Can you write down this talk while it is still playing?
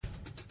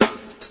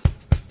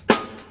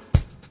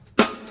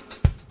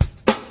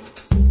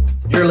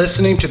You're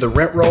listening to the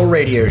Rent Roll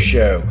Radio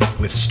Show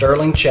with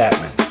Sterling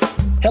Chapman.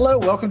 Hello,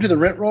 welcome to the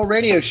Rent Roll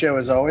Radio Show.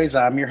 As always,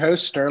 I'm your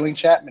host, Sterling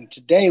Chapman.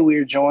 Today, we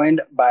are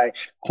joined by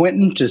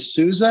Quentin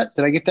DSouza.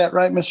 Did I get that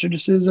right, Mr.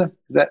 DSouza?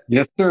 Is that?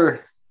 Yes, sir.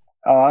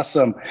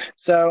 Awesome.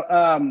 So,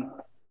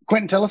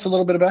 Quentin, tell us a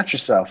little bit about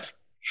yourself.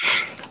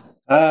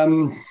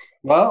 Well,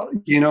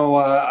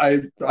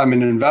 I'm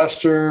an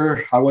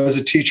investor. I was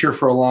a teacher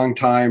for a long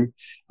time.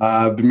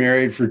 I've been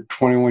married for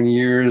 21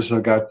 years.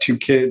 I've got two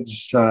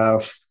kids,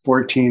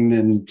 14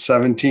 and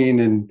 17,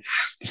 and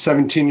the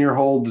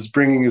 17-year-old is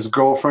bringing his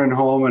girlfriend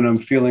home, and I'm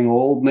feeling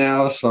old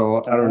now.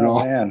 So I don't know.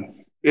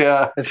 Man.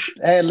 Yeah.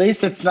 At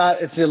least it's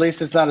not a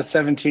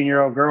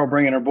 17-year-old girl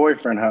bringing her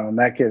boyfriend home.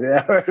 That could.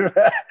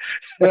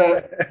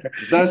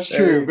 That's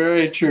true.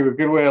 Very true.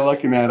 Good way of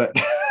looking at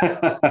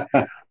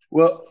it.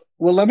 Well,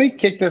 let me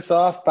kick this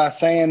off by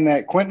saying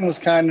that Quentin was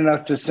kind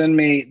enough to send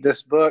me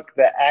this book,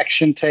 The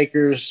Action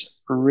Takers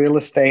Real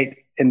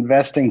Estate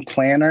Investing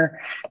Planner.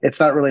 It's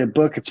not really a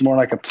book. It's more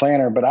like a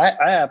planner, but I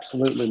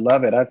absolutely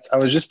love it. I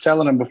was just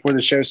telling him before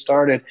the show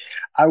started,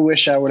 I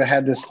wish I would have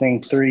had this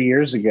thing 3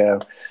 years ago.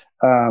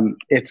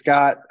 It's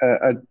got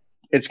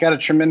a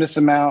tremendous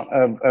amount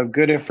of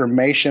good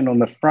information on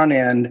the front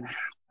end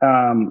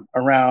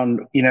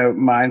around,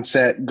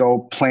 mindset,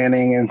 goal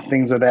planning, and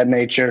things of that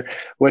nature,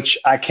 which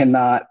I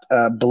cannot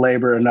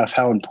belabor enough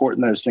how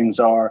important those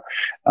things are.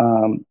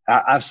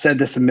 I've said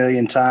this a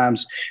million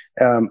times.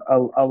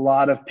 A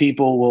lot of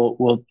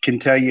people can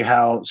tell you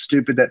how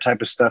stupid that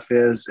type of stuff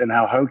is and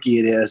how hokey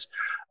it is.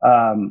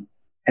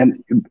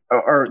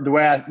 Or the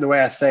way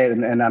I say it,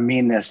 and I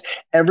mean this,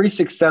 every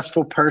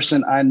successful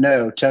person I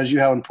know tells you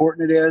how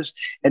important it is,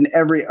 and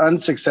every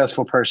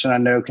unsuccessful person I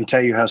know can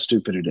tell you how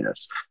stupid it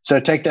is. So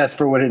take that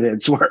for what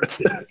it's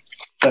worth.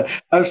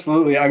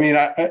 Absolutely. I mean,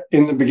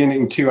 in the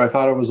beginning too, I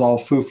thought it was all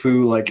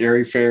foo-foo, like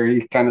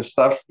airy-fairy kind of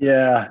stuff.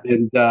 Yeah.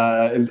 And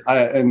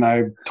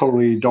I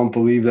totally don't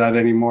believe that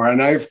anymore. And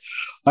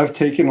I've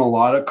taken a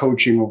lot of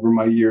coaching over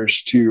my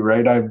years too,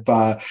 right? I've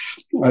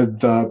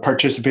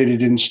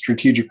participated in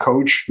Strategic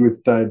Coach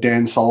with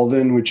Dan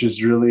Sullivan, which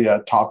is really a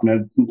top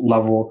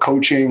level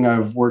coaching.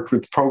 I've worked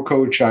with Pro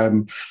Coach.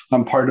 I'm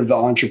part of the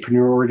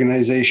entrepreneur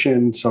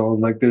organization. So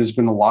there's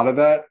been a lot of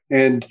that.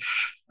 And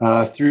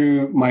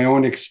through my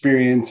own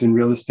experience in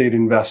real estate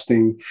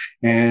investing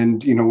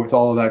and, with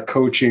all of that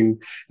coaching,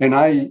 and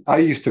I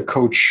used to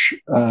coach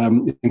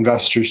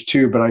investors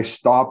too, but I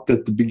stopped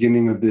at the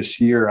beginning of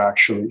this year,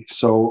 actually.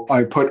 So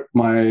I put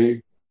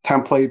my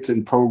templates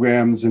and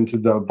programs into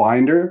the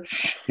binder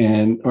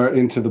or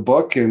into the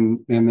book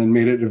and then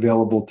made it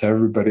available to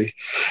everybody.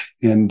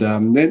 And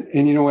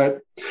you know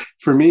what?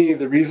 For me,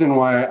 the reason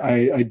why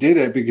I did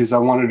it, because I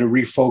wanted to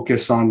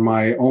refocus on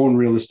my own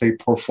real estate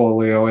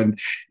portfolio, and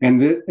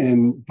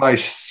by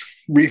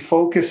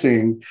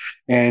refocusing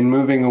and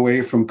moving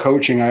away from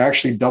coaching, I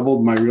actually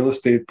doubled my real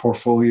estate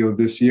portfolio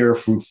this year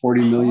from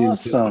 40 million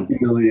Awesome. to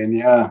 50 million.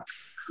 Yeah.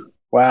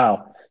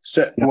 Wow.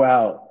 So, yeah.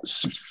 Wow.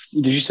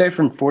 Did you say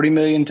from 40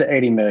 million to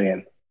 80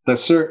 million?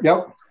 That's sir.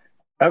 Yep.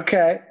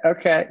 Okay.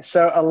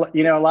 So, a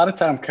lot of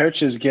time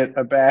coaches get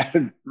a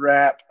bad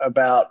rap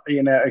about,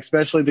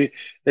 especially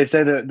they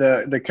say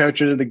the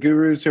coaches or the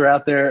gurus who are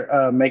out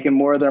there making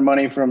more of their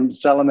money from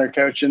selling their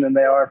coaching than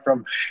they are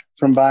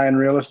from buying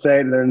real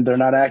estate. They're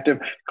not active.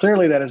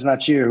 Clearly that is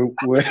not you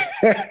with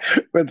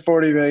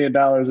 $40 million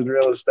in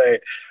real estate.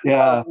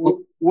 Yeah.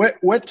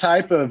 What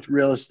type of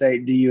real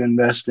estate do you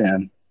invest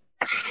in?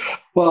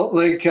 Well,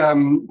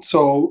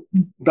 so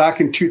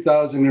back in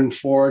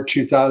 2004,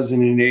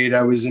 2008,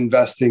 I was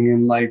investing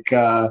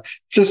in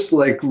just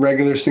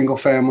regular single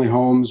family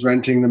homes,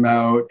 renting them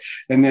out.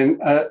 And then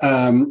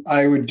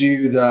I would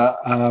do the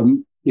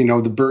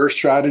BRRRR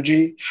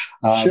strategy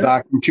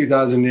back in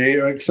 2008,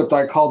 except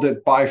I called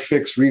it buy,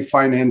 fix,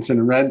 refinance,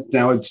 and rent.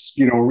 Now it's,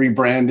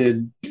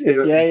 rebranded.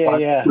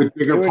 With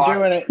Bigger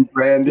Pockets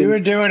branded. You were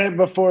doing it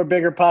before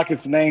Bigger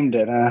Pockets named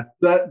it, huh?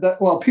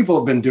 Well, people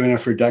have been doing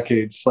it for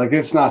decades.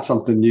 It's not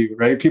something new,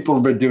 right? People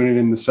have been doing it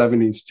in the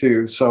 70s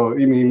too. So,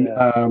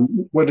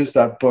 what is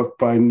that book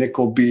by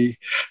Nickleby?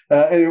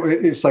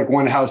 It's like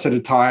One House at a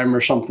Time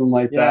or something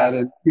like that.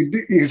 And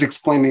he's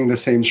explaining the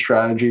same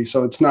strategy.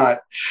 So it's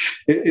not,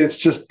 it's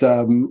just,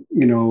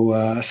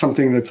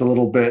 something that's a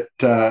little bit,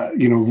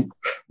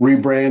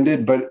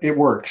 rebranded, but it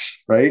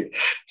works, right?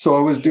 So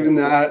I was doing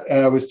that.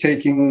 I was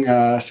taking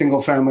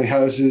single family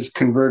houses,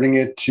 converting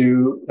it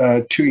to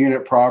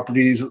 2-unit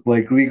properties,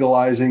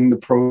 legalizing the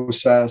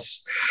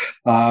process,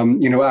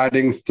 adding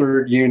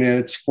 3rd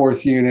units,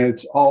 4th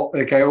units,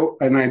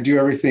 I do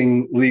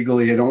everything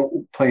legally. I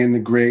don't play in the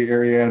gray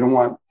area. I don't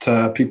want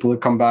people to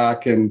come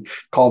back and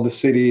call the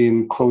city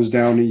and close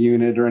down a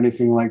unit or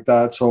anything like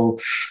that. So,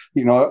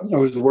 I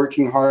was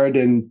working hard,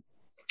 and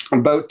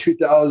about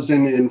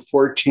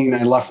 2014,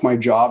 I left my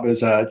job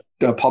as a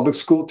public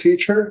school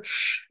teacher,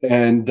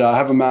 and I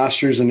have a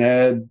master's in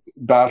ed,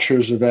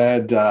 bachelor's of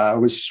ed. I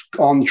was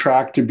on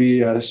track to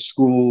be a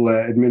school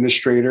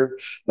administrator,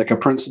 like a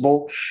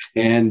principal,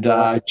 and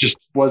I just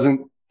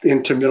wasn't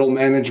into middle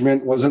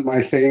management wasn't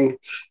my thing.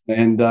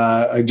 And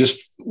I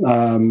just,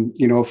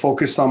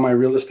 focused on my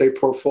real estate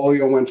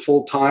portfolio, went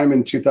full time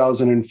in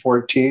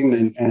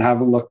 2014 and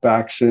haven't looked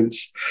back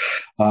since.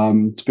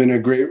 It's been a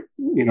great,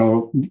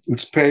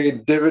 it's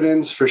paid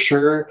dividends for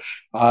sure.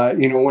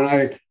 When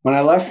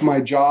I left my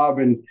job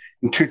in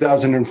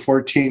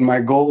 2014,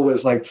 my goal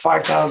was like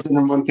 5,000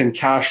 a month in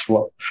cash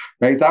flow,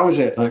 right? That was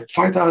it, like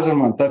 5,000 a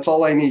month. That's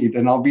all I need,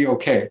 and I'll be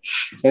okay.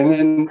 And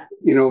then,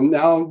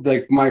 now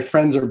like my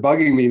friends are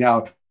bugging me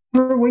now.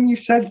 Remember when you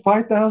said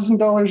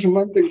 $5,000 a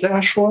month in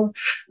cash flow,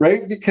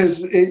 right?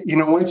 Because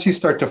once you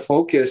start to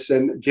focus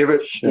and give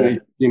it,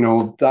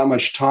 that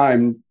much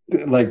time,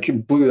 like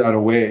it blew that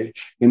away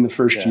in the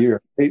first year.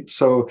 Right?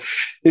 So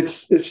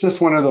it's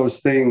just one of those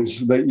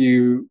things that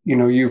you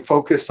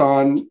focus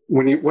on.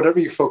 Whatever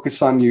you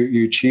focus on,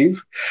 you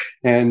achieve.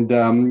 And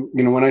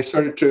when I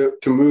started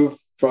to move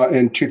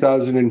in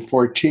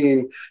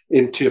 2014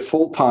 into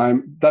full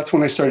time, that's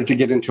when I started to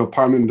get into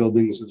apartment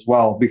buildings as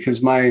well,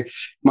 because my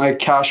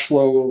cash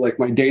flow, like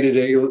my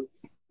day-to-day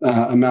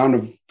amount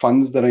of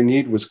funds that I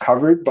need, was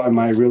covered by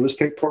my real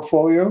estate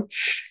portfolio.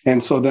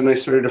 And so then I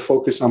started to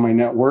focus on my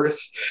net worth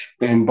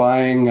and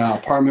buying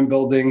apartment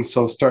buildings.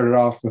 So started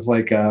off with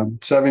like a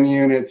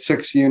 7-unit,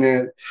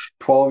 6-unit,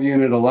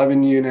 12-unit,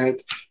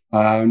 11-unit.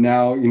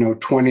 Now,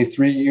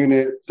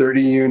 23-unit,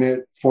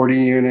 30-unit,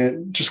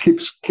 40-unit, just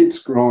keeps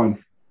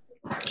growing.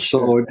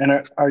 So,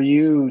 and are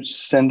you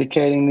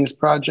syndicating these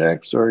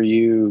projects, or are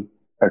you?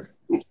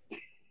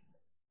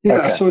 Yeah,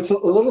 okay. So it's a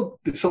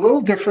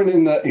little different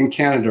in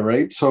Canada,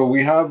 right? So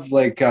we have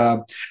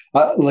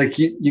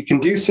you can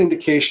do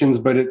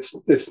syndications, but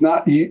it's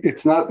not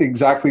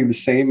exactly the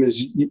same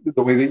as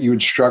the way that you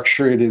would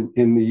structure it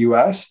in the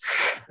US.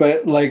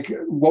 But like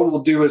what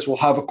we'll do is we'll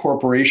have a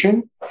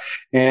corporation,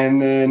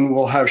 and then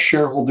we'll have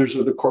shareholders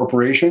of the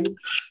corporation,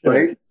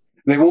 right?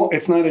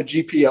 It's not a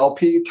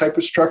GPLP type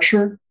of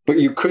structure, but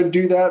you could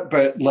do that.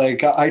 But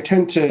like I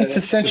tend to, it's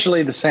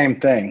essentially the same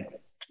thing.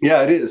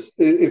 Yeah, it is.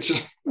 It's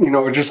just,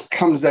 it just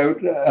comes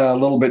out a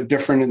little bit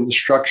different in the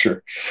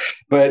structure.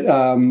 But,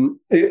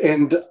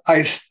 and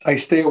I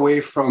stay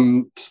away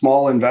from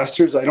small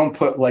investors. I don't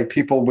put like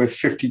people with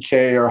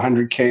 50K or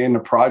 100K in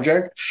a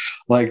project.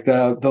 Like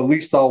the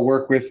least I'll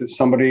work with is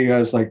somebody who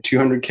has like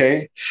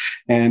 200K.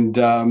 And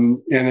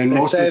then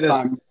most of the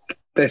time.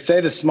 They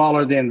say the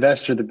smaller the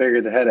investor, the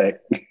bigger the headache.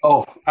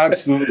 Oh,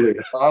 absolutely!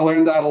 I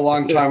learned that a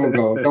long time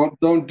ago.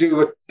 Don't deal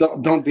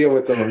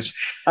with those.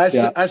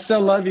 I still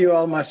love you,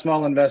 all my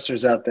small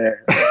investors out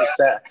there.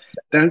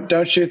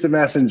 Don't shoot the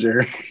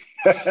messenger.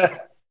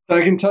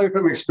 I can tell you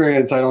from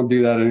experience, I don't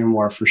do that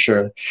anymore for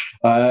sure.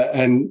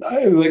 And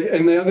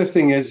the other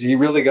thing is, you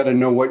really got to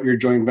know what your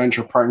joint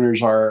venture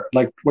partners are,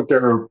 like what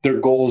their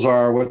goals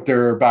are, what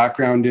their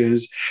background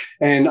is.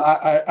 And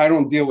I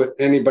don't deal with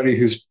anybody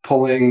who's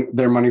pulling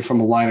their money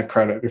from a line of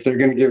credit. If they're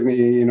going to give me,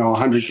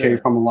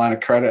 100K from a line of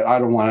credit, I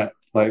don't want it.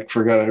 Like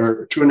forget it,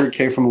 or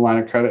 200K from a line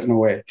of credit, no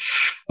way.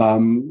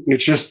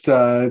 It's just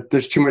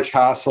there's too much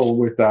hassle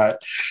with that.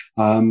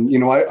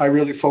 I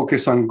really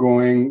focus on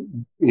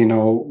growing,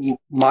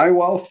 my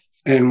wealth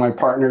and my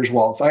partner's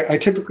wealth. I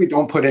typically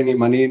don't put any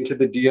money into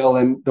the deal,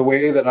 and the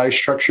way that I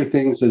structure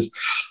things is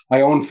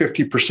I own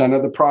 50%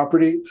 of the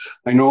property.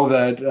 I know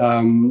that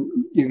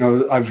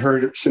I've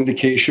heard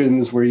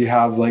syndications where you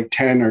have like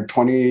 10 or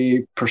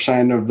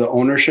 20% of the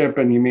ownership,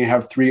 and you may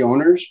have 3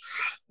 owners.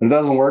 It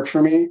doesn't work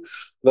for me.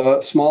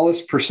 The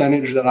smallest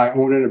percentage that I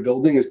own in a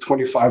building is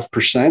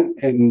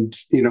 25%. And,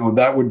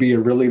 that would be a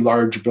really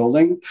large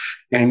building.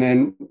 And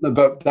then,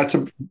 but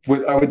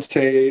I would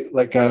say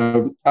like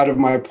out of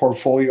my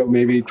portfolio,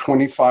 maybe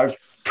 25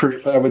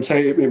 I would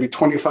say maybe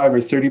 25 or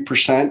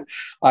 30%.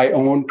 I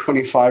own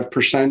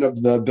 25% of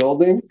the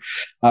building,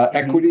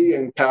 equity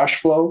and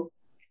cash flow,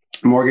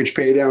 mortgage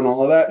pay down,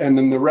 all of that. And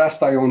then the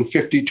rest I own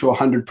 50 to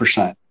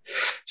 100%.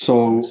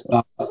 So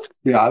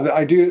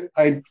I do.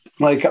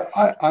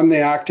 I'm the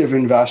active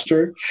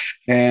investor,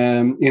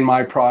 and in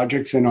my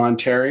projects in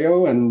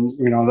Ontario, and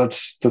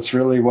that's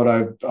really what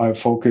I've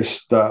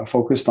focused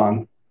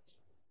on.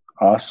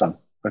 Awesome.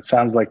 It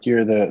sounds like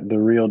you're the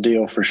real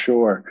deal for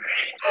sure.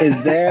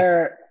 Is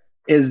there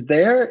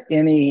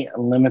any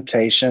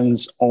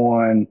limitations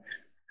on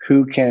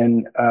who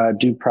can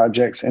do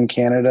projects in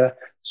Canada?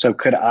 So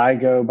could I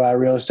go buy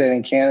real estate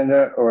in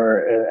Canada,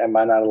 or am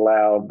I not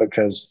allowed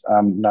because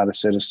I'm not a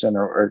citizen?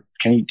 Or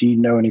do you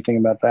know anything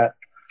about that?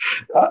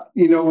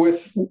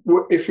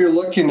 If you're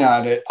looking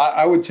at it,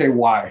 I would say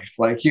why.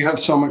 Like you have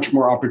so much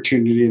more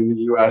opportunity in the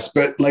U.S.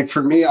 But like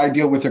for me, I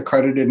deal with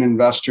accredited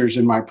investors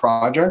in my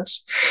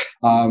projects,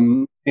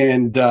 and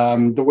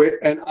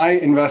I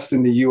invest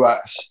in the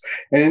U.S.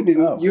 and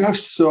you have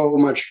so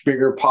much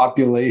bigger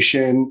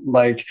population.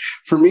 Like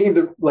for me,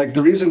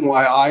 the reason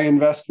why I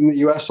invest in the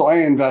U.S. So I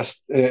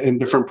invest in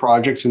different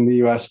projects in the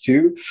U.S.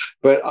 too.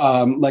 But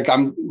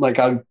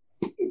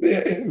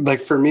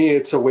like for me,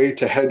 it's a way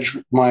to hedge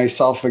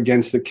myself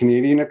against the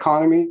Canadian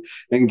economy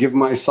and give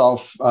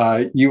myself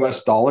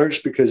US dollars,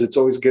 because it's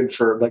always good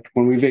for, like,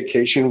 when we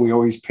vacation, we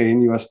always pay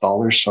in US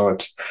dollars. So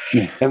it's,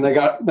 and they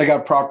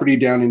got property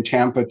down in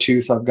Tampa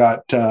too. So I've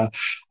got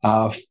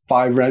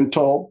 5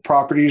 rental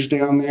properties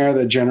down there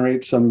that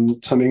generate some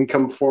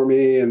income for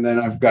me. And then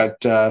I've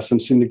got some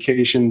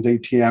syndications,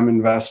 ATM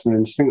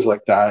investments, things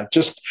like that.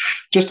 Just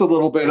a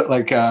little bit,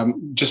 like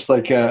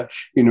about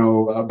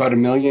 $1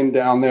 million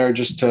down there,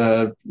 just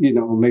to,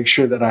 make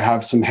sure that I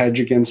have some hedge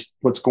against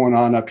what's going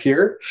on up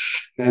here.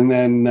 And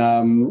then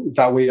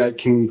that way I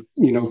can,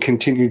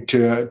 continue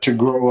to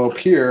grow up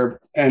here.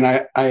 And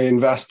I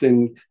invest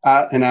in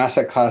an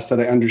asset class that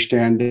I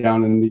understand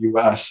down in the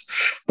US.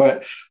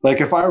 But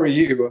like, if I were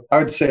you, I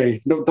would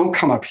say, no, don't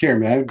come up here,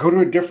 man. Go to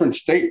a different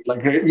state.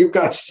 Like, you've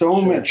got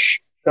so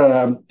much.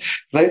 You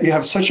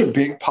have such a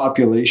big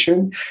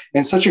population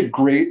and such a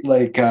great,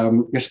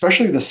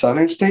 especially the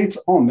southern states.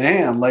 Oh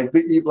man, like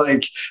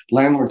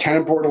landlord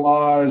tenant board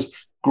laws,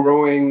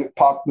 growing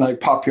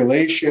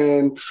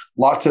population,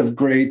 lots of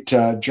great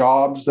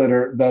jobs that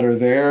are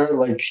there.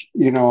 Like,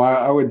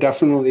 I would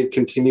definitely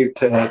continue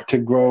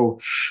to grow,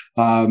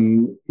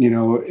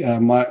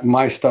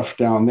 my stuff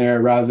down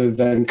there rather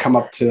than come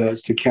up to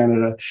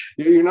Canada.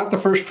 You're not the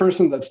first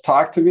person that's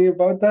talked to me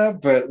about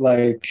that, but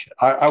like,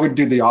 I would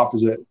do the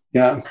opposite.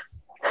 Yeah.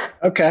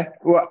 Okay.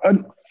 Well,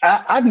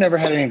 I've never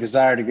had any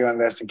desire to go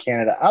invest in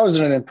Canada. I was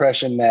under the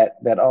impression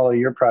that all of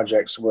your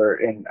projects were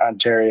in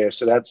Ontario.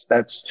 So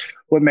that's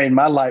what made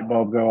my light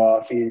bulb go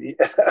off.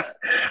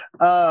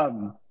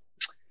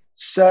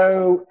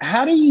 So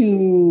how do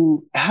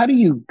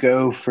you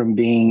go from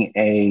being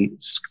a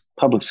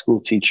public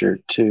school teacher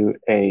to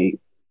a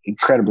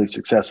incredibly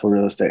successful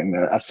real estate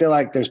investor? I feel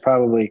like there's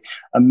probably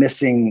the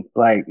missing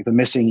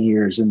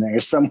years in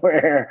there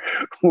somewhere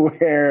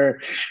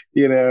where,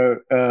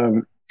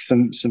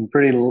 some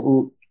pretty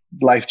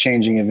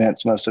life-changing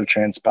events must have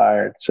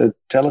transpired. So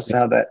tell us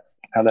how that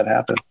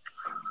happened.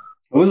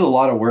 It was a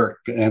lot of work,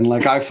 and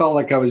like, I felt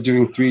like I was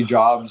doing 3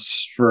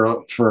 jobs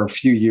for a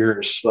few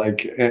years,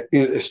 like,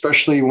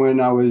 especially when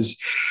I was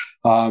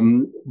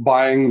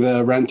buying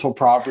the rental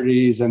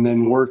properties and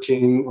then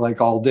working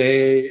like all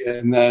day,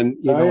 and then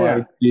I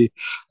would be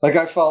like,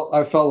 I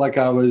felt like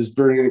I was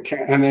burning a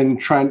can, and then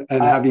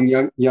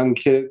having young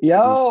kids.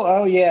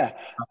 Oh yeah,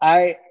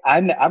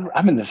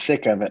 I'm in the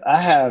thick of it. I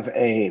have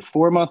a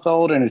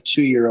 4-month-old and a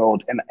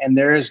 2-year-old, and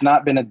there has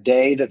not been a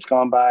day that's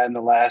gone by in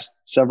the last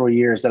several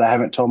years that I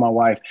haven't told my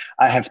wife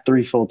I have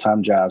 3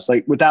 full-time jobs,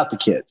 like, without the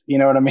kids. You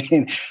know what I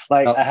mean?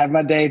 Like, I have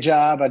my day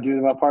job, I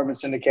do my apartment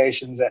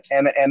syndications,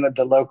 and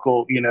the local,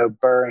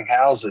 burring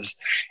houses.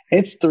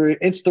 It's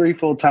 3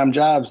 full-time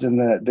jobs,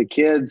 and the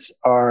kids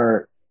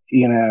are,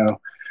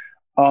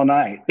 all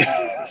night.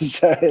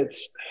 So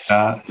it's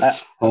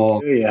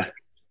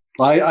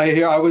I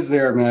hear, I was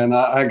there, man.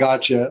 I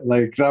got you.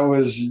 Like, that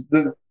was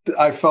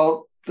I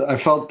felt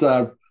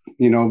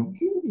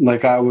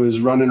like I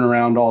was running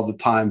around all the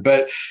time,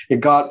 but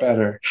it got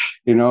better.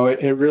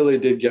 It really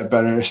did get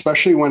better,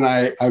 especially when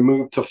I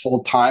moved to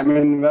full-time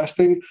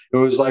investing. It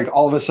was like,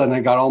 all of a sudden I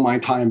got all my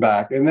time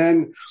back, and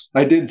then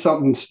I did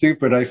something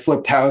stupid. I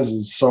flipped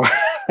houses. So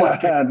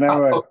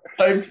no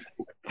way.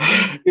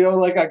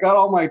 Like, I got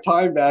all my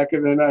time back,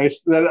 and then I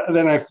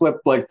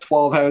flipped like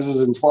 12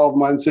 houses in 12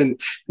 months, and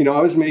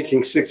I was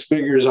making 6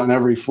 figures on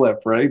every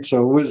flip, right?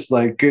 So it was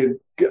like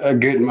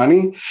good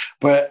money,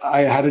 but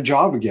I had a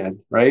job again,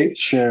 right?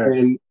 Sure.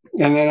 And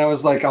then I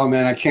was like, oh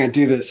man, I can't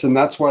do this, and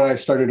that's why I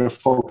started to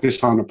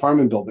focus on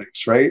apartment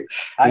buildings, right?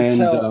 I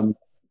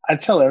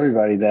tell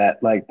everybody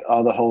that, like,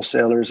 all the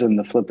wholesalers and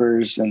the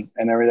flippers and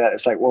everything.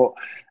 It's like, well,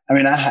 I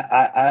mean,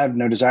 I have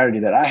no desire to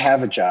do that. I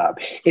have a job.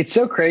 It's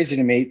so crazy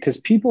to me because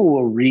people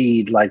will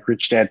read like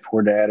Rich Dad,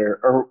 Poor Dad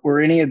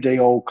or any of the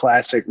old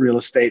classic real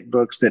estate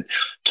books that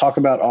talk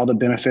about all the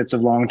benefits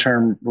of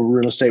long-term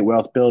real estate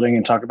wealth building,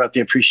 and talk about the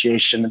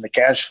appreciation and the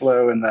cash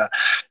flow and the,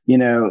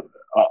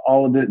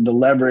 all of the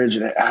leverage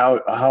and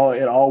how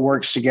it all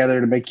works together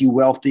to make you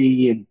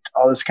wealthy and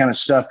all this kind of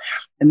stuff.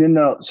 And then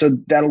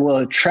that will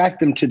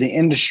attract them to the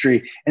industry,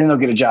 and then they'll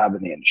get a job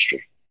in the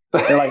industry.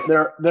 They're like,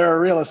 they're a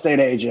real estate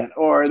agent,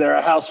 or they're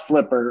a house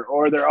flipper,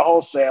 or they're a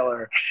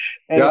wholesaler.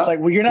 And it's like,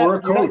 well, you're not, or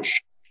a coach.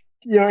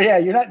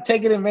 You're not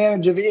taking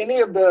advantage of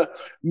any of the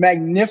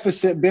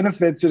magnificent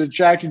benefits that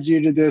attracted you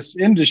to this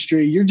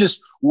industry. You're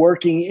just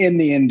working in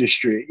the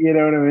industry. You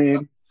know what I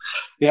mean?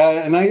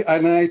 Yeah, and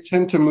I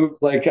tend to move,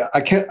 like,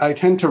 I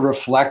tend to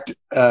reflect,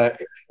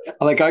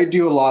 like, I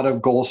do a lot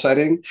of goal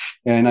setting,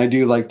 and I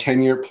do like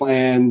 10-year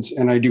plans,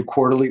 and I do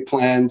quarterly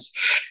plans.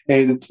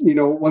 And,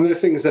 one of the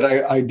things that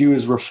I do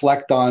is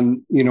reflect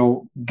on,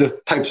 the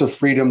types of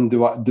freedom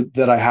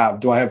that I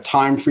have. Do I have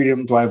time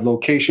freedom? Do I have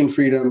location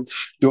freedom?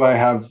 Do I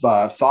have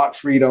thought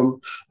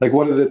freedom? Like,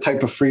 what are the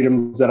type of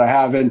freedoms that I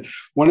have? And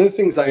one of the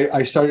things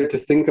I started to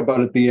think about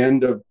at the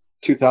end of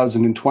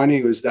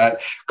 2020 was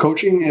that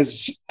coaching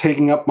is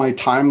taking up my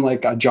time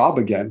like a job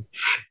again,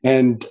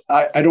 and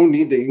I don't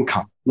need the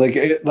income.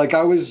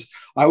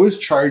 I was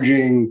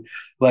charging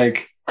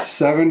like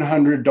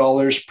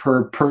 $700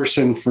 per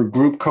person for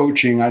group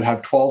coaching. I'd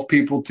have 12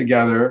 people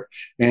together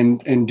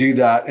and do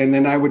that. And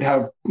then I would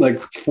have like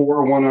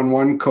 4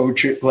 one-on-one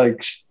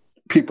like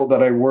people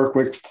that I work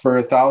with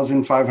for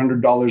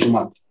 $1,500 a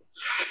month.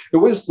 It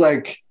was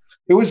great.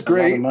 A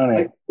lot of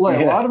money.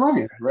 A lot of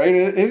money, right?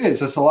 It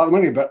is. It's a lot of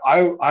money, but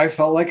I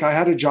felt like I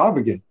had a job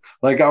again.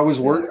 Like I was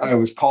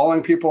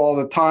calling people all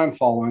the time,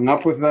 following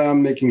up with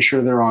them, making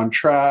sure they're on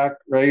track,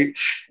 right?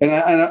 And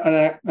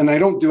I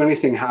don't do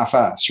anything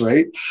half-ass,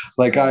 right?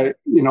 Like I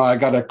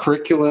got a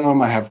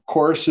curriculum, I have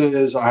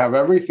courses, I have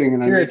everything,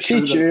 and you're a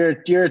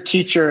teacher. You're a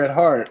teacher at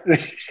heart.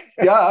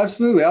 Yeah,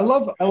 absolutely. I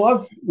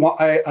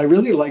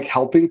really like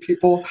helping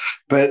people,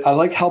 but I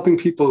like helping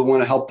people who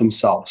want to help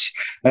themselves.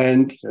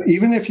 And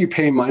even if you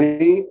pay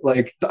money,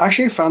 like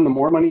actually I found the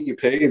more money you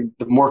pay,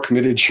 the more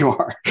committed you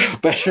are.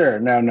 But sure,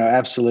 no,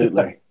 absolutely.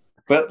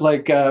 But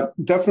like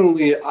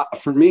definitely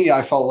for me,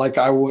 I felt like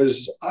I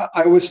was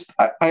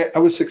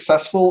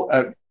successful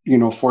at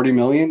 40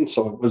 million.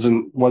 So it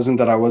wasn't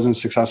that I wasn't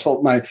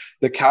successful.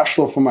 The cash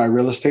flow from my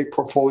real estate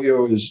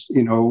portfolio was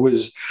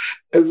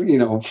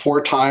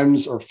 4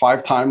 times or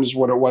 5 times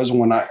what it was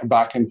when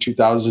back in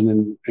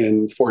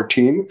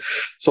 2014.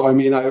 So I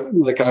mean,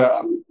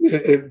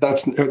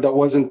 that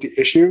wasn't the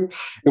issue.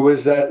 It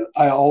was that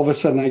all of a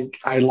sudden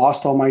I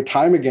lost all my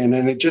time again,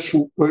 and it just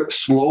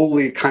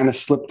slowly kind of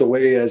slipped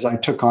away as I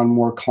took on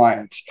more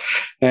clients,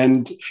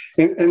 and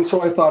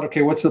so I thought,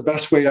 okay, what's the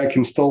best way I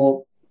can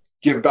still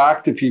give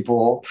back to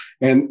people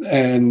and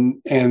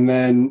then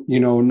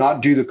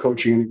not do the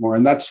coaching anymore.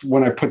 And that's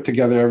when I put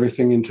together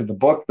everything into the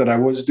book that I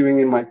was doing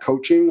in my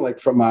coaching, like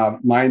from a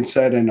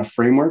mindset and a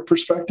framework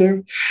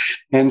perspective.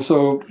 And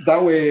so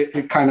that way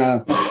it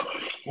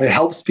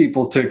helps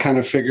people to kind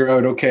of figure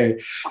out, okay,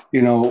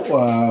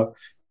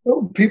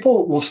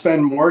 people will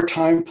spend more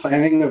time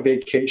planning a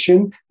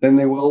vacation than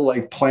they will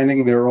like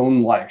planning their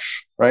own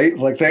life, right?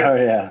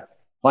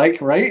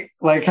 Right?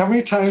 Like how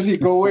many times you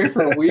go away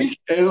for a week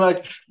and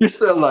like you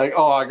spend like,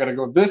 oh, I gotta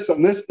go this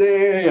on this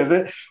day, and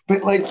then,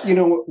 but like,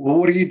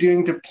 what are you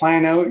doing to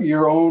plan out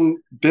your own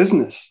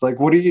business? Like,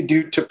 what do you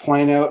do to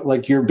plan out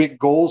like your big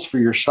goals for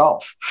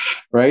yourself,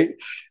 right?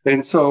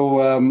 And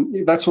so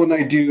that's when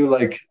I do.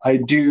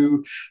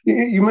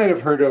 You might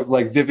have heard of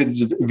like Vivid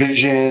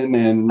Vision,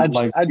 and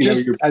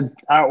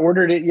I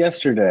ordered it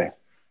yesterday.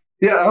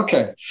 Yeah.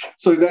 Okay.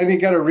 So then you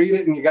got to read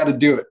it and you got to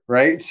do it,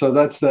 right? So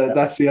that's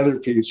the other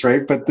piece,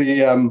 right? But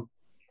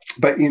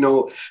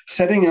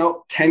setting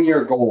out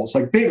 10-year goals,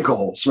 like big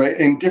goals, right,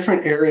 in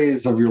different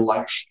areas of your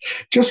life,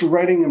 just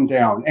writing them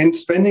down and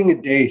spending a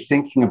day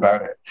thinking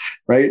about it,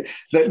 right?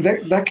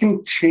 That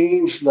can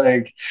change.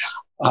 Like,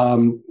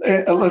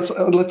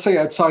 let's say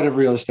outside of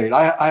real estate,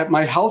 I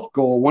my health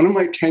goal, one of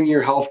my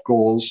 10-year health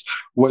goals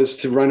was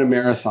to run a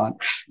marathon.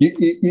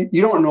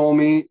 You don't know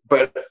me,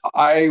 but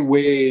I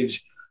weighed.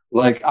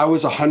 Like I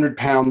was 100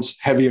 pounds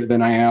heavier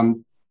than I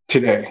am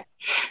today.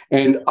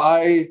 And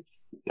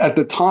at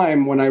the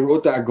time when I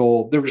wrote that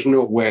goal, there was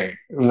no way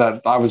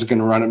that I was going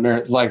to run a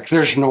marathon. Like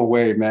there's no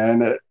way,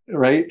 man.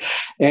 Right.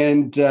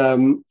 And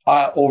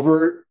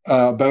over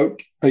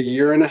about a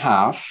year and a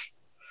half,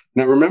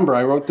 now remember,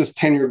 I wrote this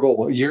 10-year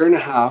goal. A year and a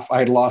half, I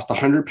had lost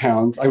 100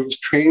 pounds. I was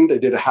trained. I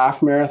did a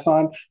half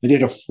marathon. I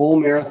did a full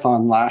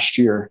marathon last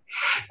year.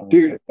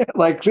 Dude,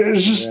 like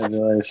there's just,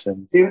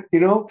 congratulations.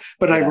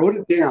 But I wrote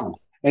it down.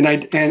 And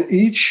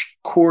each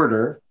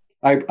quarter,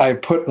 I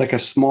put like a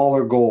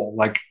smaller goal,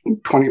 like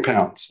 20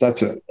 pounds.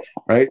 That's it,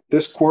 right?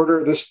 This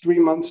quarter, this 3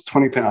 months,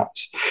 20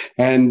 pounds.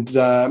 And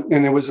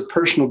there was a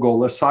personal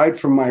goal aside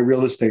from my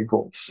real estate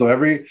goals. So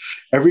every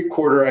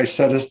quarter I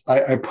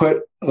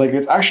put like,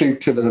 it's actually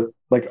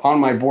on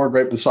my board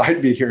right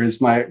beside me here is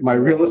my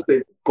real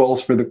estate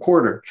goals for the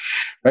quarter,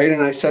 right?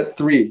 And I set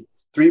three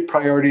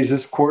priorities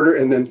this quarter,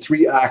 and then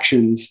 3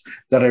 actions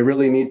that I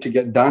really need to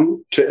get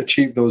done to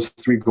achieve those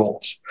 3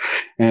 goals.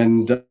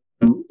 And,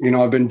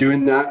 I've been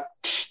doing that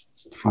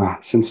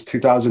since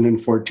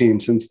 2014,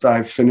 since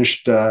I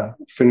finished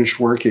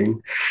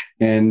working.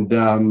 And,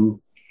 and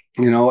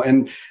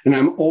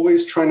I'm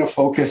always trying to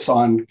focus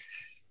on,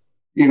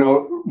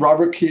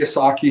 Robert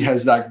Kiyosaki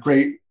has that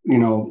great,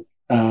 employed,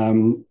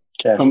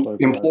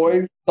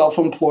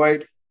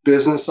 self-employed,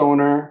 business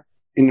owner,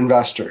 and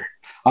investor.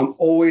 I'm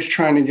always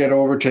trying to get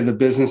over to the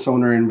business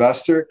owner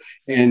investor,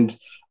 and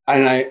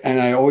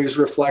I always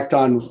reflect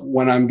on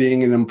when I'm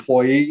being an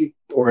employee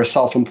or a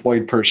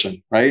self-employed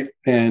person, right?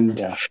 And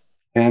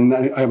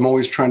I'm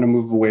always trying to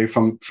move away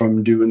from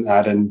doing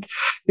that. And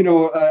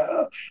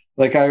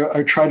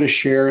I try to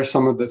share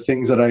some of the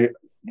things that I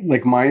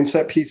like,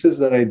 mindset pieces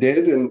that I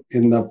did in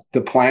the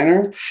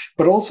planner,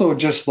 but also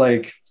just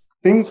like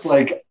things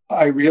like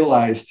I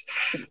realized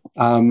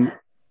by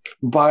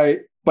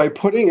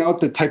putting out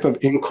the type of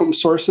income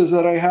sources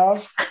that I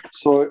have.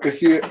 So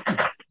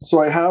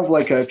I have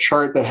like a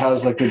chart that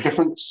has like the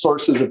different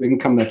sources of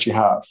income that you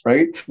have,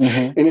 right?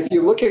 Mm-hmm. And if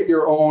you look at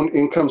your own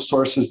income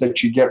sources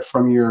that you get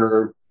from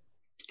your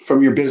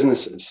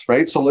businesses,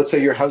 right? So let's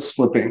say you're house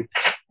flipping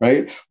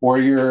right? Or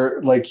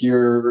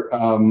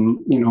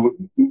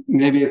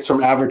maybe it's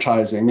from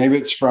advertising, maybe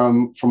it's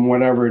from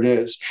whatever it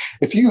is.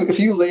 If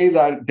you lay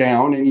that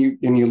down and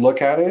you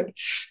look at it,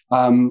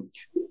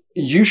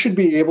 you should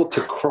be able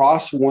to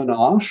cross one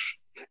off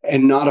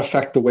and not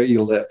affect the way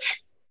you live.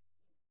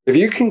 If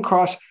you can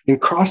cross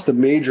the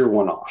major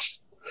one off,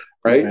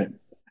 right?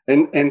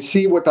 And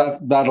see what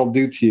that'll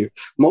do to you.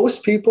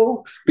 Most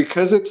people,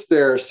 because it's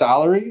their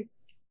salary,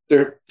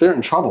 they're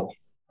in trouble,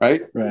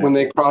 right? When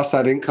they cross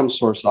that income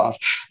source off.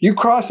 You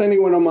cross any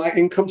one of my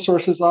income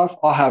sources off,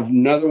 I'll have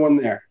another one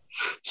there.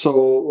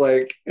 So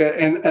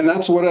and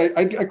that's what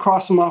I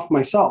cross them off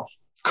myself.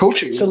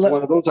 Coaching is one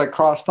of those I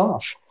crossed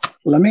off.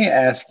 Let me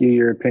ask you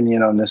your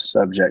opinion on this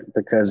subject,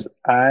 because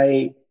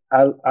I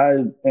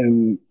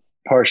am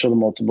partial to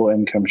multiple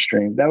income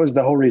stream. That was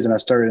the whole reason I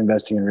started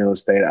investing in real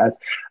estate.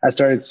 I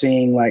started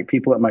seeing like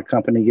people at my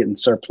company getting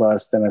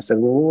surplus. Then I said,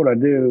 well, what would I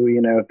do,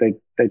 if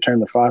they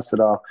turn the faucet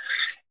off?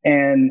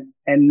 And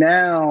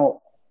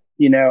now,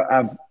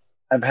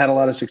 I've had a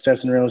lot of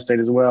success in real estate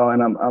as well.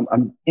 And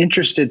I'm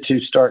interested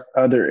to start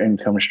other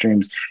income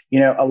streams.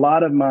 A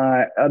lot of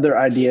my other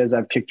ideas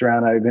I've kicked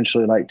around, I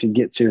eventually like to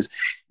get to is,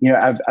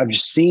 I've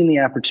seen the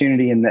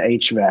opportunity in the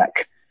HVAC.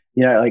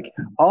 Like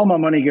all my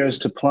money goes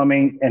to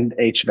plumbing and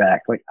HVAC.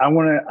 Like I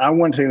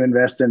want to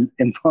invest in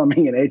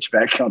plumbing and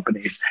HVAC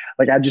companies.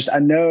 Like I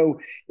know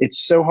it's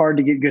so hard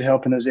to get good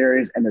help in those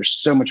areas, and there's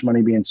so much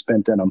money being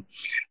spent in them.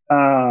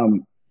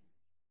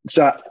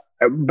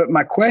 But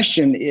my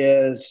question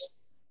is,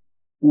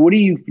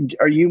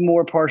 are you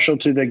more partial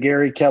to the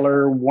Gary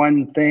Keller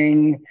one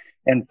thing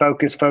and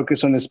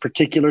focus on this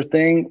particular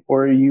thing?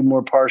 Or are you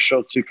more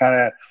partial to kind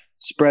of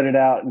spread it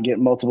out and get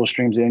multiple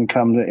streams of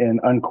income in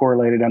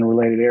uncorrelated,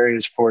 unrelated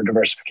areas for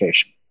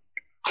diversification?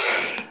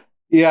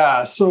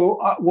 Yeah. So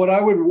what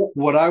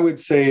I would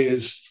say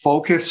is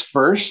focus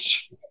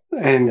first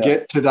and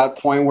get to that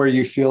point where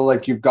you feel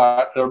like you've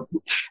got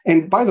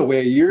and by the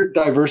way, you're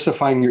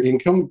diversifying your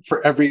income.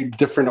 For every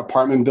different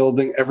apartment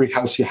building, every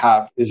house you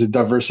have is a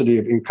diversity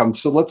of income.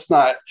 So let's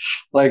not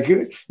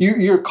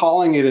you're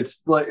calling it, it's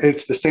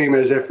the same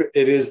as if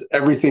it is,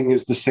 everything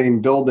is the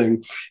same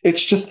building.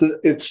 It's just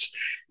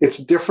it's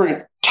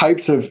different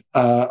types of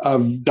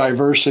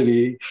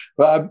diversity,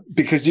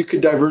 because you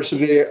could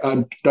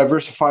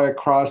diversify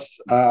across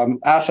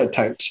asset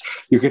types.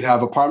 You could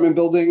have apartment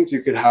buildings,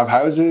 you could have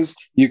houses,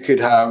 you could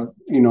have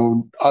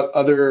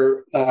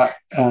other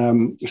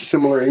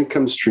similar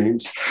income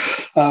streams.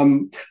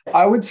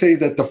 I would say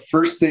that the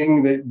first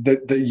thing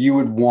that you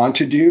would want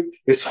to do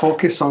is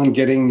focus on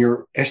getting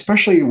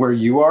especially where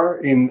you are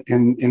in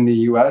the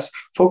US,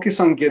 focus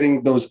on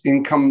getting those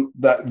income,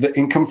 the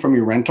income from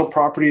your rental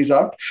properties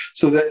up,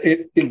 so that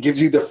it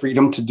gives you the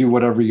freedom to do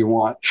whatever you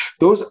want.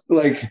 Those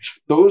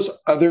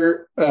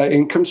other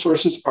income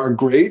sources are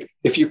great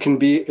if you can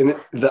be in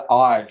the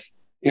I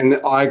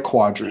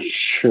quadrant.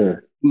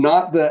 Sure.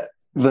 Not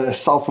the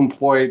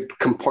self-employed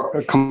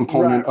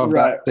component of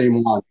that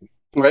same one.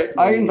 Right.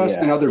 I invest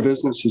in other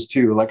businesses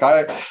too. Like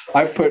I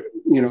put,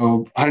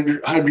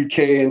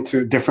 100K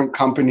into different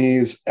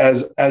companies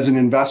as an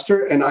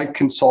investor, and I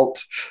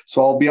consult.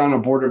 So I'll be on a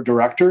board of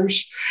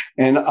directors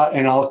and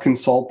I'll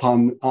consult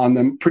on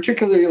them,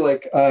 particularly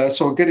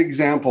so a good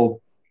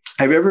example.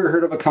 Have you ever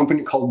heard of a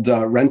company called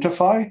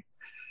Rentify?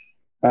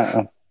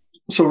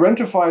 So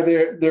Rentify,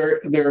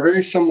 they're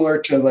very similar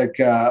to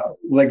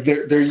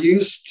they're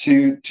used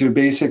to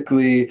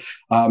basically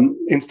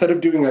instead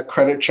of doing a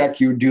credit check,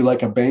 you would do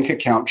like a bank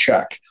account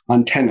check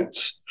on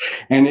tenants,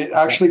 and it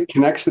actually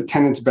connects the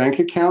tenant's bank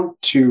account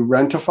to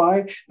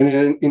Rentify, and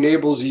it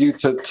enables you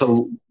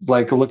to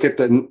look at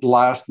the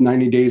last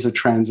 90 days of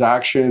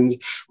transactions,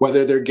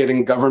 whether they're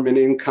getting government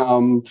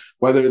income,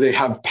 whether they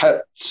have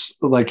pets.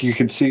 Like you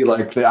could see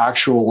the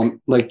actual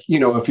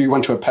if you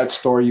went to a pet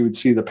store, you would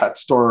see the pet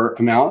store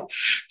amount.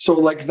 So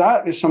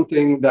that is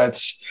something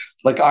that's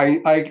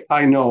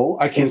I know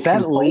I can. Is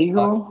that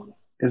legal?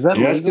 Is that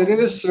yes, legal? It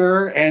is,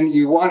 sir. And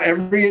you want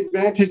every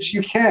advantage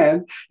you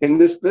can in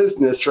this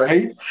business,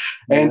 right?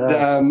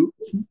 Yeah. And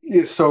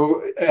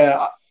so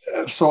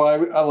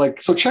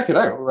check it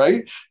out,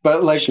 right?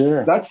 But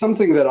sure. That's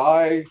something that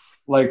I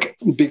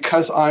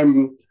because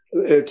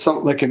it's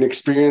something like an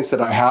experience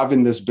that I have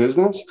in this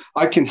business.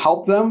 I can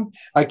help them.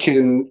 I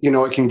can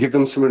give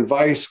them some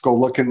advice. Go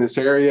look in this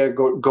area.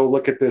 Go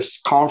look at this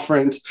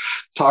conference.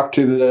 Talk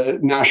to the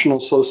National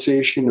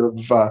Association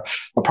of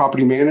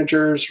Property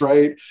Managers.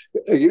 Right.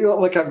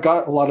 I've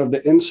got a lot of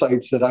the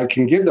insights that I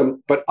can give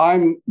them, but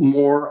I'm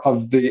more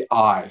of the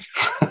I.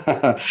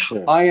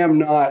 Sure. I am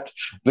not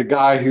the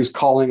guy who's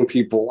calling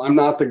people. I'm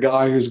not the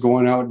guy who's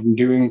going out and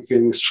doing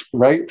things.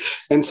 Right.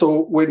 And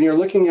so when you're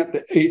looking at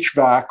the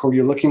HVAC or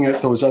you're looking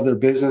at those other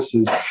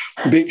businesses,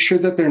 make sure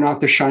that they're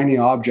not the shiny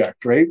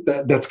object, right?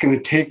 That's going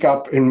to take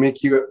up and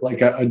make you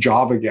a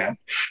job again,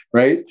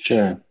 right?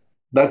 Sure.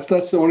 That's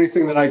the only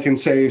thing that I can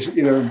say is,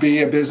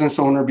 be a business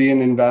owner, be an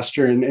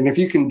investor. And if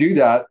you can do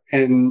that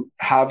and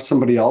have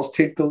somebody else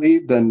take the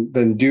lead,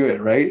 then do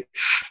it, right?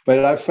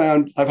 But I've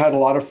had a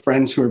lot of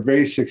friends who are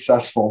very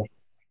successful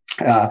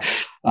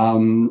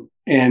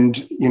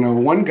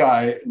one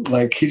guy,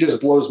 like, he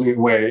just blows me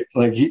away.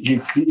 Like he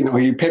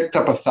picked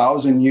up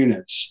 1,000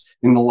 units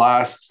in the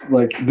last,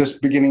 like, this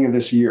beginning of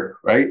this year,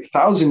 right?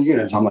 1,000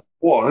 units. I'm like,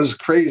 whoa, this is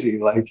crazy.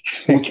 Like,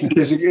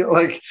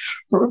 like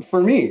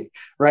for me,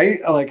 right?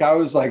 Like, I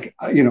was like,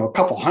 a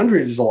couple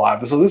hundred is a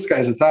lot. So this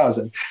guy's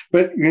 1,000.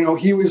 But,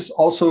 he was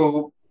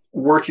also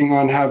working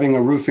on having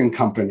a roofing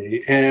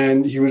company,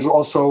 and he was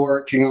also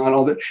working on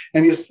all that.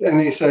 And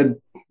he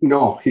said,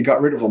 no, he got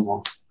rid of them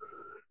all.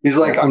 He's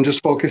like, I'm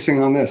just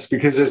focusing on this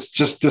because it's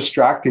just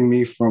distracting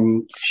me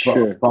from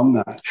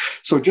that.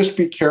 So just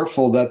be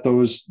careful that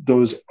those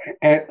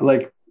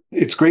like,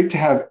 it's great to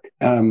have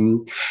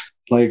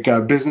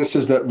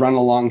businesses that run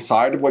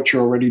alongside of what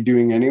you're already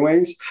doing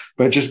anyways,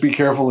 but just be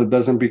careful it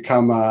doesn't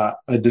become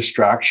a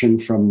distraction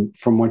from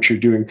what you're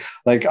doing.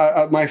 Like,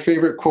 my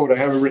favorite quote, I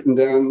have it written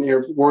down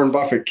here, Warren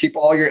Buffett: keep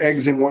all your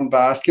eggs in one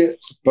basket,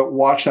 but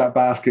watch that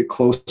basket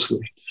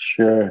closely.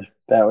 Sure.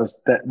 That was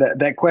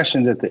that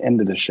question's at the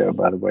end of the show,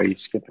 by the way. You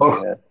skipped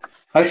ahead.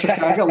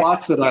 I got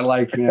lots that I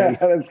like, man.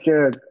 That's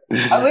good.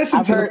 I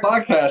listen to the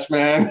podcast,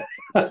 man.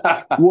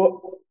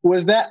 Well,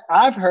 was that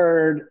I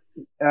heard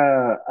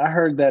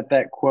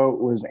that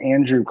quote was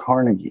Andrew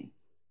Carnegie.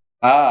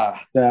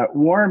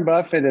 Warren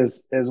Buffett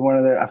is one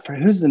of the,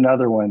 who's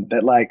another one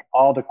that, like,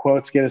 all the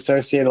quotes get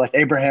associated, like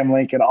Abraham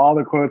Lincoln, all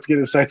the quotes get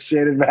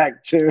associated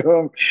back to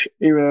him,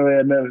 even though they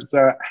had never.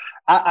 So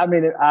I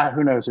mean,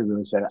 who knows who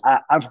really said it?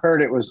 I've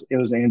heard it was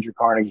Andrew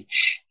Carnegie,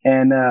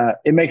 and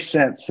it makes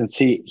sense since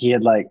he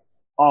had, like,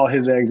 all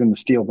his eggs in the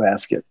steel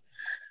basket.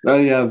 Oh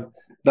yeah,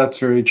 that's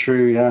very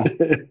true. Yeah.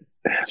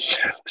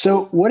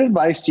 So, what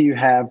advice do you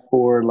have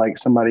for, like,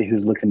 somebody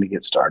who's looking to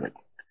get started?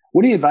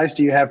 What advice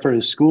do you have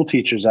for school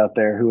teachers out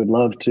there who would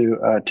love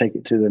to take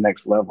it to the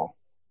next level?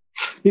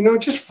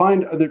 Just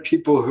find other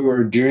people who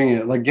are doing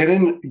it. Like, get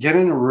in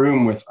a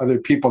room with other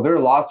people. There are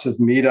lots of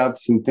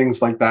meetups and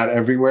things like that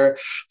everywhere.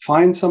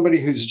 Find somebody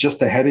who's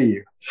just ahead of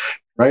you,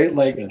 right?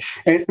 Like,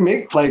 and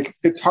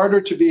it's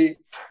harder to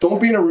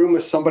don't be in a room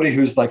with somebody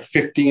who's like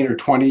 15 or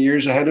 20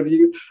 years ahead of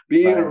you.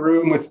 Be in a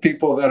room with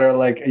people that are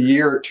like a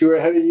year or two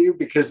ahead of you,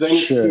 because then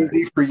it's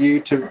easy for you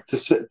to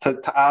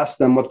ask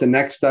them what the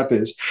next step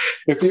is.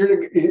 If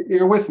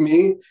you're with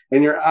me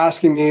and you're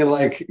asking me,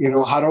 like,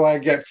 how do I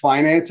get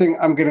financing?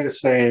 I'm going to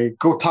say,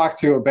 go talk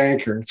to a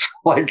banker. It's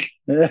like,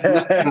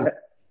 but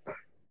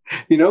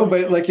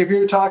like, if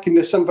you're talking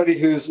to somebody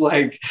who's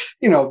like,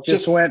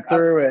 just went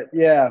through it.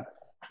 Yeah.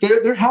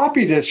 They're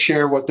happy to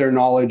share what their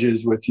knowledge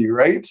is with you,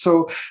 right?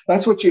 So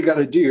that's what you got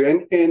to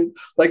do. And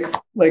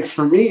like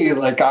for me,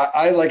 like,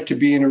 I like to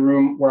be in a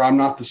room where I'm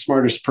not the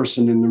smartest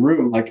person in the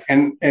room. Like,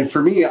 and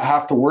for me, I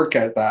have to work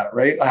at that,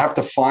 right? I have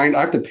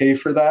to pay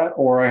for that,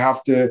 or I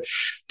have to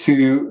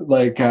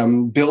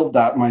build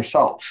that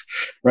myself,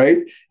 right?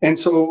 And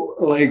so,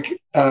 like,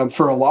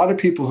 for a lot of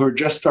people who are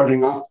just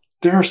starting off,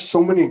 there are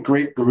so many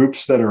great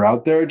groups that are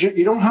out there.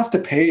 You don't have to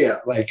pay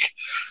like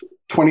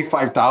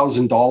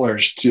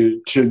 $25,000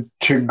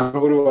 to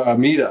go to a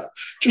meetup.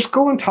 Just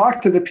go and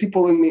talk to the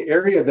people in the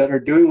area that are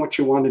doing what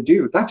you want to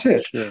do. That's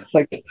it. Sure.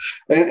 Like,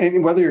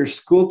 and whether you're a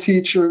school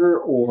teacher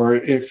or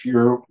if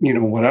you're,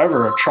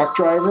 whatever, a truck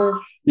driver,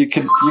 you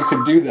could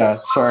do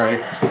that.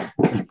 Sorry.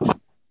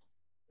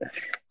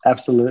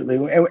 Absolutely.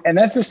 And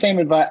that's the same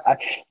advice.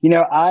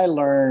 I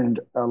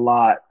learned a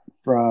lot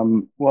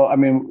from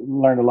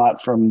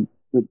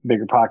the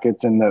Bigger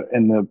Pockets and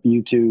the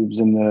YouTubes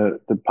and the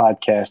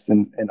podcasts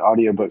and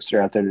audiobooks that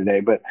are out there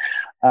today. But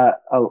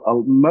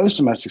most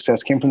of my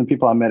success came from the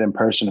people I met in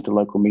person at the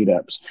local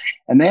meetups.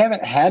 And they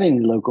haven't had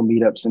any local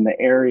meetups in the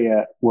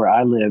area where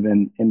I live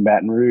in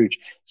Baton Rouge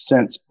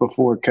since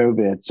before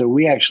COVID. So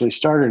we actually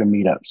started a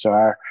meetup. So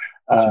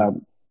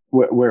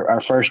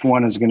our first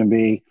one is going to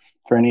be,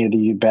 for any of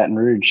the Baton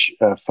Rouge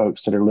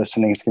folks that are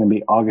listening, it's going to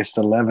be August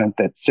 11th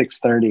at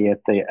 6:30 at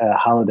the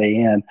Holiday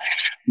Inn.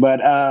 But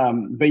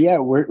yeah,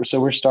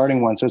 we're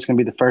starting one. So it's going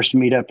to be the first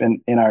meetup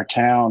in our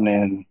town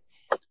in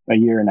a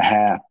year and a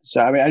half.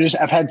 So, I mean,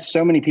 I've had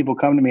so many people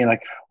come to me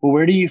like, well,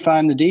 where do you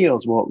find the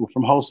deals? Well,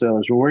 from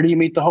wholesalers. Well, where do you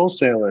meet the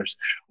wholesalers?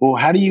 Well,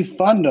 how do you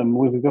fund them?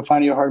 We could go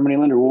find you a hard money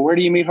lender. Well, where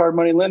do you meet hard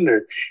money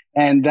lender?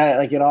 And that,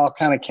 like, it all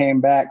kind of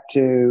came back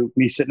to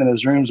me sitting in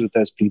those rooms with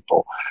those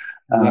people.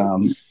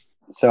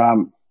 So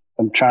I'm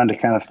trying to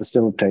kind of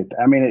facilitate that.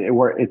 I mean,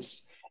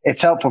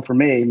 it's helpful for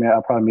me. I mean,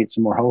 I'll probably meet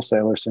some more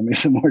wholesalers, send me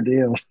some more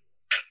deals.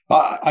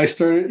 I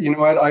started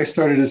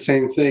the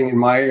same thing in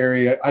my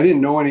area. I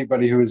didn't know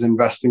anybody who was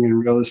investing in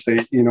real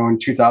estate, in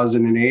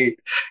 2008.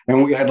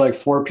 And we had like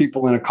 4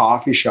 people in a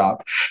coffee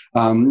shop.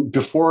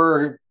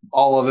 Before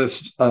all of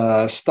this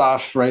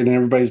stuff, right, and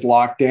everybody's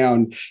locked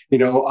down,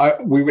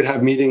 we would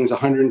have meetings.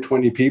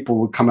 120 people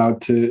would come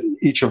out to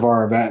each of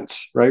our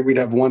events, right? We'd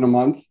have one a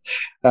month,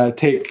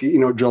 take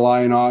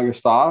July and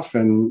August off,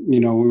 and we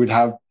would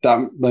have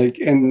that, like,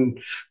 and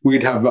we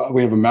have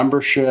a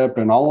membership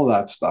and all of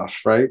that stuff,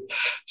 right?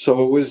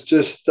 So it was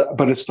just,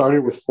 but it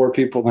started with 4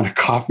 people in a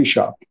coffee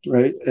shop,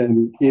 right?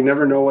 And you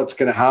never know what's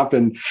going to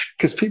happen,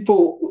 because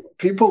people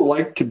people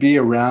like to be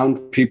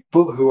around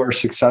people who are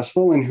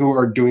successful and who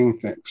are doing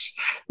things,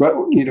 right?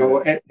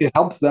 It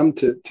helps them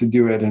to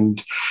do it.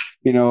 And,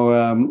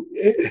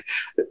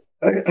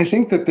 I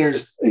think that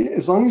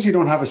as long as you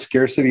don't have a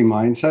scarcity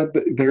mindset,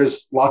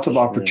 there's lots of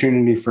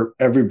opportunity for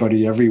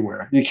everybody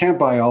everywhere. You can't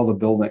buy all the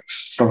buildings.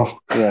 So,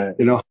 right.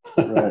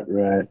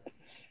 Right.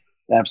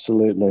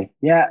 Absolutely.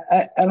 Yeah.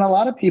 And a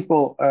lot of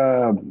people,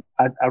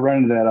 I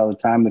run into that all the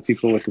time, the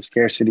people with the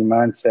scarcity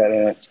mindset.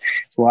 And it's,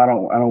 well, I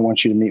don't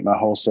want you to meet my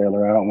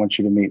wholesaler. I don't want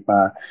you to meet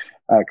my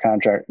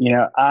contract.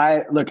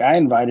 I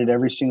invited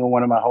every single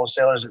one of my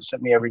wholesalers that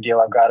sent me every deal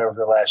I've got over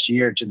the last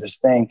year to this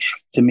thing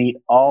to meet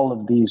all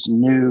of these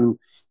new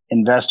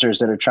investors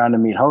that are trying to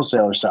meet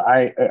wholesalers. So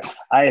I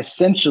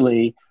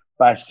essentially,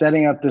 by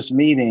setting up this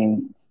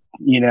meeting,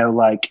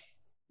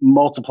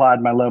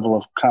 multiplied my level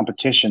of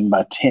competition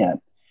by 10.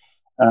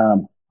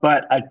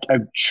 But I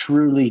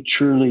truly,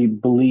 truly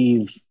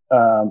believe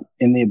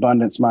in the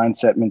abundance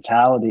mindset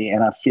mentality.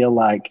 And I feel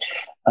like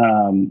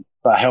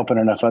by helping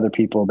enough other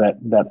people that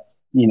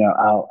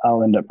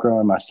I'll end up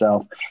growing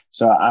myself.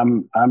 So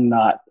I'm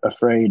not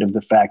afraid of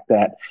the fact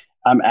that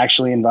I'm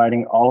actually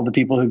inviting all of the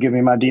people who give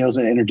me my deals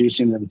and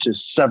introducing them to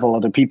several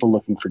other people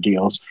looking for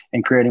deals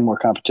and creating more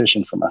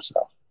competition for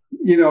myself.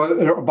 A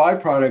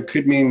byproduct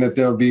could mean that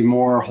there'll be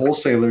more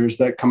wholesalers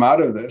that come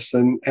out of this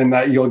and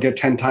that you'll get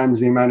 10 times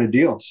the amount of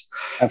deals.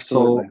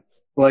 Absolutely. So,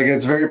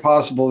 it's very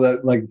possible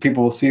that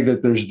people will see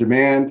that there's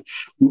demand,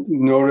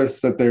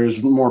 notice that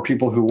there's more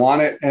people who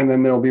want it, and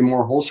then there'll be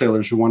more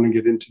wholesalers who want to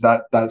get into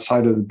that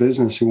side of the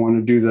business, who want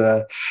to do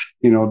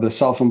the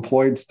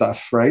self-employed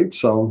stuff, right?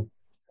 So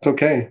it's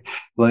okay.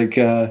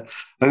 I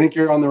think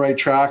you're on the right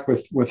track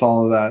with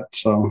all of that.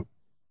 So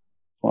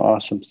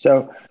awesome.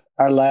 So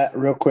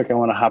real quick, I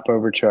want to hop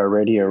over to our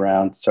radio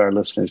round so our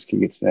listeners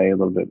can get to know you a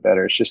little bit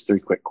better. It's just 3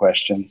 quick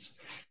questions.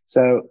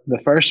 So the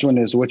first one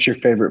is, what's your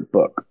favorite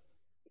book?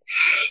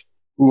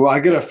 Ooh, I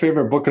get a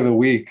favorite book of the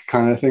week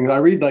kind of thing. I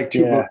read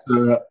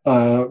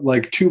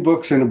two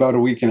books in about a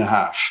week and a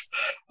half.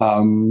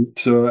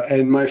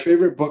 And my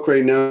favorite book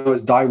right now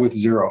is Die with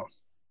Zero.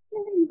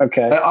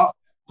 Okay.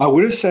 I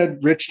would have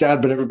said Rich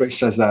Dad, but everybody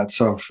says that,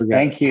 so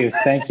forget.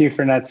 Thank you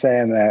for not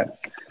saying that.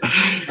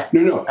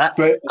 No,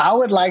 but I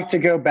would like to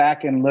go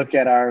back and look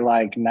at our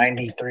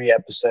 93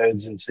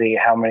 episodes and see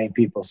how many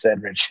people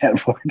said Rich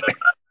Dad.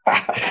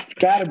 It's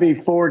got to be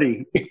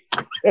 40.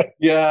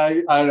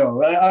 Yeah, I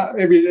know.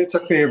 I mean, it's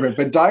a favorite,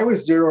 but Die with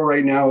Zero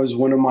right now is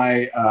one of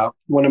my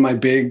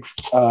big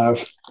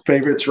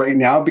favorites right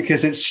now,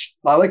 because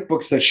I like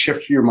books that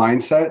shift your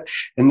mindset,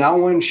 and that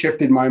one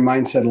shifted my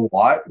mindset a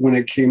lot when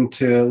it came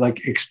to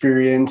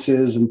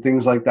experiences and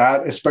things like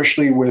that,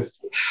 especially with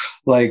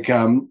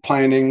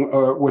planning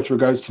with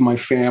regards to my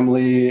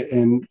family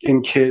and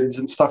kids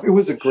and stuff. It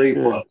was a great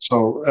book.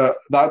 So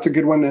that's a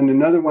good one. And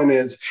another one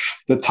is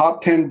The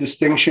Top 10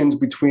 Distinctions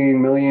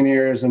Between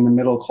Millionaires and the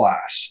Middle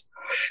Class.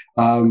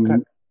 Those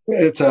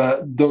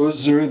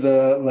are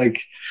the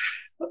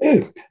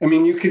I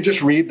mean, you could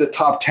just read the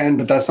top 10,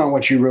 but that's not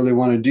what you really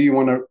want to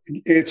do.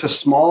 It's a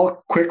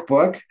small, quick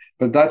book,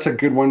 but that's a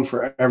good one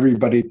for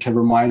everybody to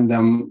remind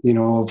them,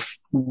 of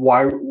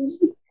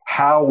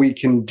how we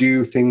can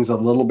do things a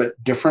little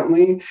bit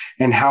differently,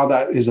 and how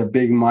that is a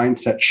big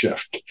mindset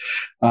shift.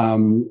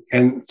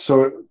 And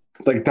so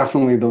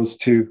definitely those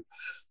two.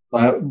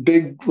 I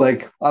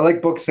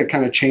like books that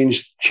kind of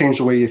change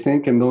the way you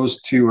think, and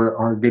those two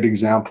are good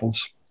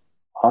examples.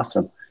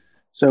 Awesome.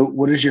 So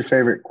what is your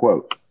favorite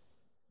quote?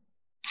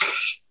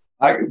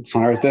 I can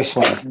start with this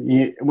one.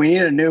 We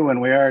need a new one.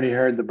 We already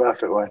heard the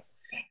Buffett one.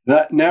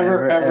 That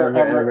never,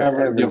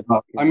 ever give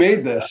up. I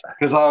made this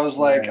because I was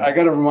like, I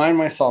got to remind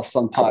myself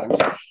sometimes.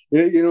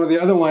 The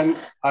other one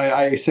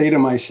I say to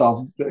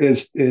myself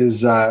is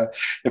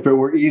if it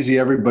were easy,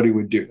 everybody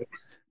would do it,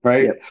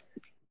 right? Yep.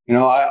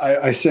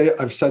 I've said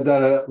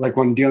that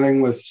when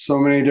dealing with so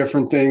many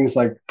different things,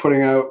 like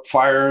putting out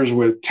fires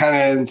with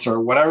tenants or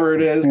whatever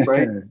it is,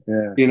 right?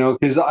 Yeah.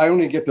 Because I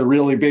only get the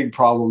really big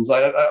problems.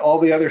 All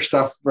the other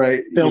stuff,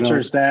 right?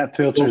 Filters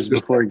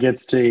before it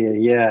gets to you.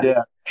 Yeah.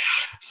 Yeah.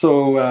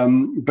 So,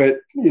 but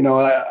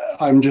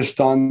I'm just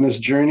on this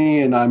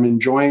journey, and I'm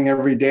enjoying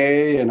every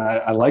day, and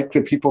I like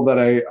the people that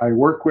I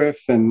work with,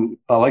 and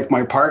I like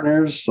my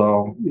partners.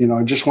 So,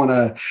 I just want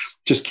to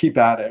just keep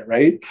at it,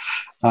 right?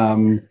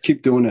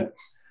 Keep doing it.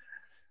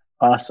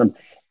 Awesome.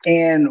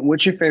 And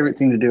what's your favorite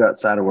thing to do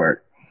outside of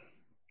work?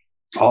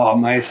 Oh,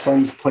 my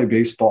sons play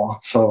baseball.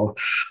 So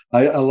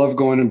I love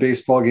going to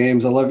baseball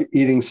games. I love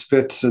eating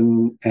spits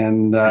and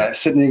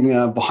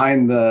sitting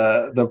behind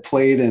the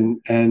plate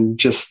and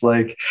just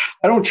I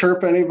don't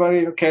chirp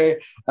anybody. Okay.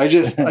 I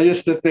just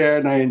sit there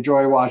and I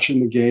enjoy watching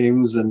the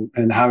games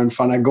and having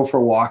fun. I go for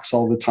walks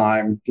all the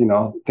time,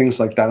 things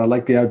like that. I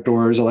like the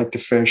outdoors. I like to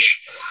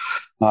fish.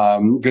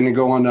 I'm going to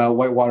go on a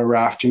whitewater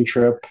rafting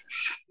trip,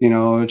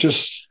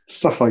 just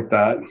stuff like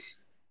that.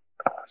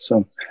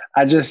 So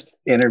I just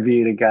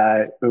interviewed a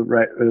guy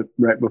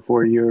right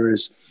before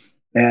yours.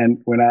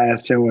 And when I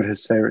asked him what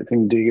his favorite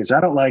thing to do, he goes,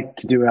 I don't like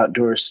to do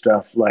outdoor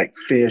stuff like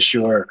fish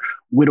or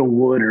whittle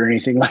wood or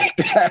anything like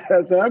that.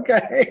 I said,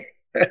 okay.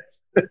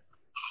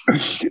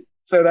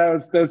 So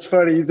that's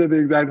funny. You said the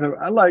exact same.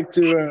 I like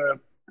the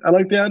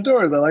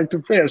outdoors. I like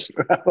to fish.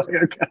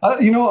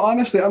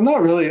 Honestly, I'm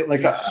not really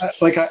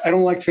I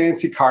don't like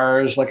fancy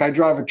cars. Like I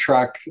drive a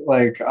truck.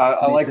 Like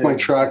I like my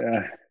truck.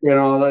 Yeah.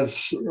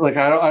 That's like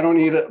I don't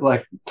need it.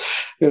 Like,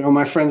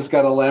 my friend's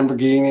got a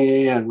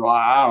Lamborghini, and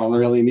I don't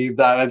really need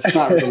that. It's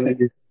not really.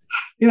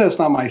 It's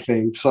not my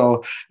thing.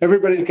 So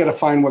everybody's got to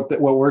find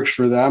what works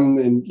for them.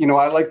 And,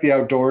 I like the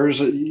outdoors.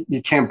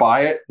 You can't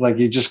buy it. Like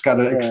you just got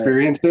to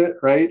experience it.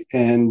 Right.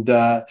 And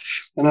I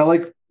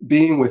like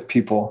being with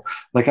people.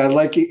 Like I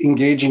like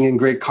engaging in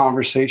great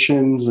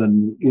conversations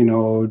and,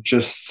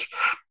 just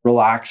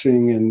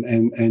relaxing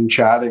and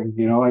chatting.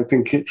 I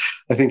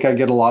think I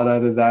get a lot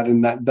out of that,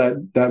 and that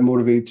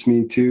motivates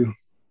me too.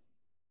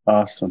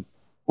 Awesome.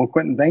 Well,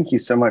 Quentin, thank you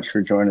so much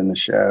for joining the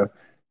show.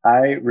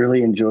 I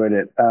really enjoyed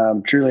it.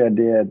 Truly, I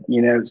did.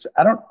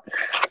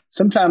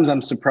 Sometimes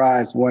I'm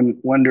surprised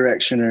one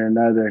direction or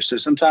another. So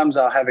sometimes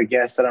I'll have a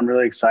guest that I'm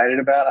really excited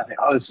about. I think,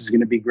 oh, this is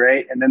going to be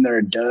great. And then they're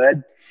a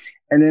dud.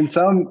 And then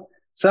some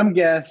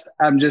guests,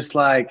 I'm just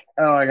like,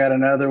 oh, I got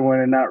another one,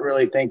 and not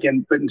really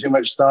putting too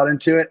much thought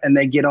into it. And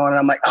they get on and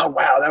I'm like, oh,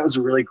 wow, that was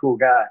a really cool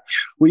guy.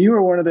 Well, you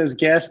were one of those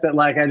guests that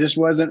like, I just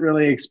wasn't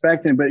really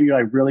expecting, but you're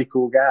like really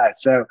cool guy.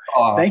 So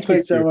thank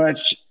you so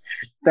much.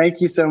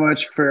 Thank you so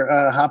much for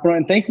hopping on.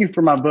 And thank you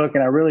for my book.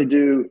 And I really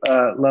do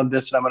love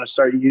this. And I'm going to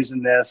start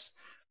using this.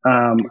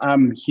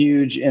 I'm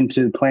huge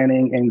into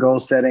planning and goal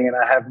setting. And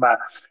I have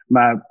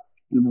my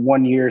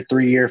 1 year,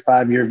 3 year,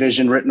 5 year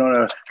vision written on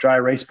a dry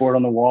erase board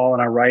on the wall.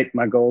 And I write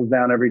my goals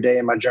down every day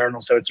in my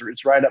journal. So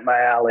it's right up my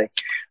alley.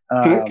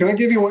 Can I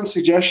give you one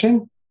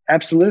suggestion?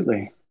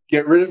 Absolutely.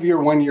 Get rid of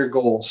your 1 year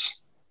goals.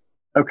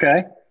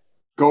 Okay.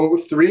 Go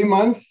 3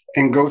 month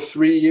and go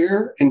 3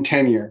 year and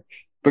 10 year.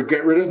 But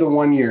get rid of the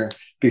 1 year,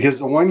 because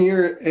the 1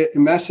 year, it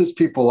messes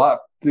people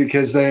up,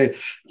 because they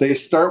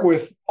start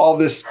with all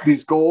these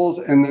goals.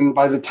 And then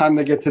by the time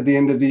they get to the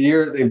end of the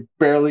year, they've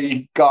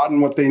barely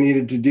gotten what they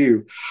needed to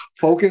do.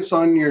 Focus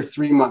on your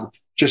 3 month.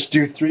 Just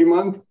do 3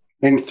 month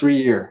and 3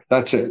 year.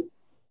 That's it.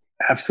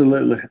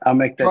 Absolutely. I'll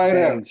make that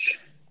change.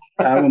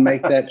 I will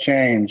make that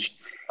change.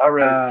 All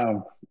right.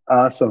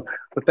 Awesome.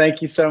 Well,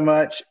 thank you so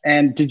much.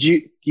 And do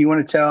you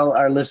want to tell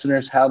our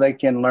listeners how they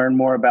can learn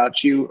more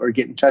about you or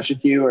get in touch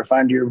with you or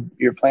find your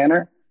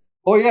planner?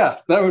 Oh yeah,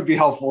 that would be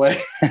helpful.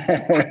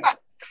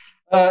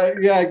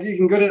 Yeah, you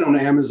can get it on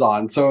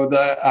Amazon. So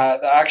the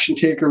Action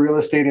Taker Real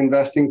Estate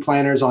Investing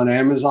Planners on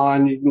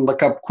Amazon. You can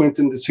look up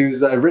Quentin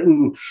DSouza. I've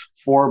written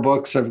 4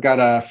 books. I've got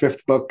a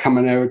 5th book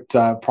coming out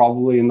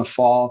probably in the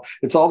fall.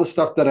 It's all the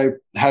stuff that I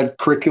had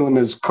curriculum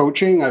as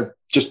coaching. I've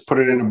just put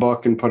it in a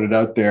book and put it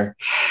out there.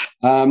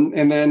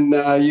 And then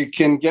you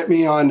can get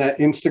me on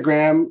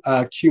Instagram,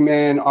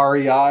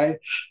 QManREI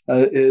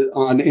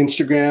on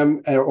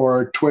Instagram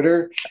or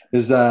Twitter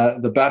is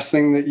the best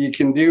thing that you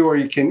can do, or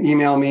you can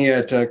email me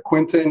at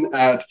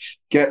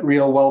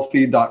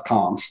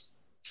Quentin@getrealwealthy.com.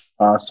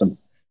 Awesome.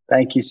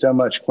 Thank you so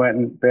much,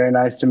 Quentin. Very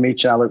nice to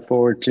meet you. I look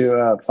forward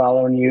to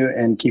following you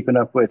and keeping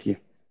up with you.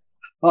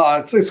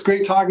 It's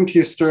great talking to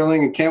you,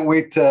 Sterling. I can't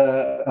wait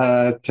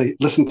to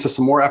listen to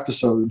some more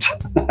episodes.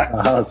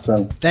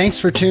 Awesome. Thanks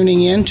for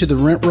tuning in to the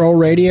Rent Roll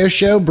Radio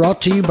Show,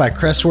 brought to you by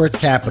Crestworth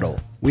Capital.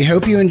 We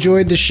hope you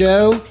enjoyed the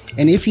show,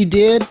 and if you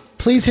did,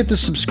 please hit the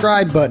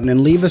subscribe button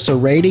and leave us a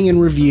rating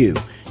and review.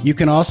 You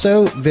can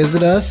also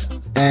visit us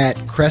at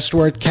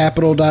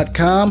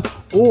crestworthcapital.com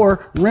or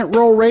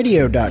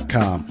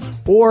rentrollradio.com,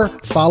 or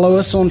follow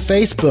us on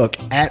Facebook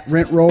at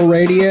Rent Roll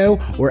Radio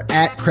or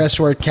at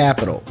Crestworth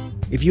Capital.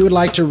 If you would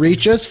like to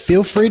reach us,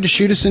 feel free to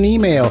shoot us an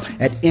email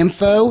at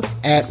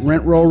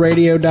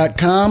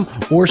info@rentrollradio.com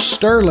or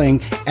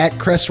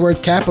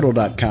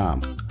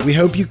sterling@crestworthcapital.com. We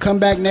hope you come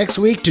back next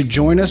week to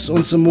join us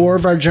on some more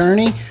of our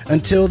journey.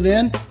 Until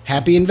then,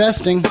 happy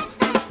investing.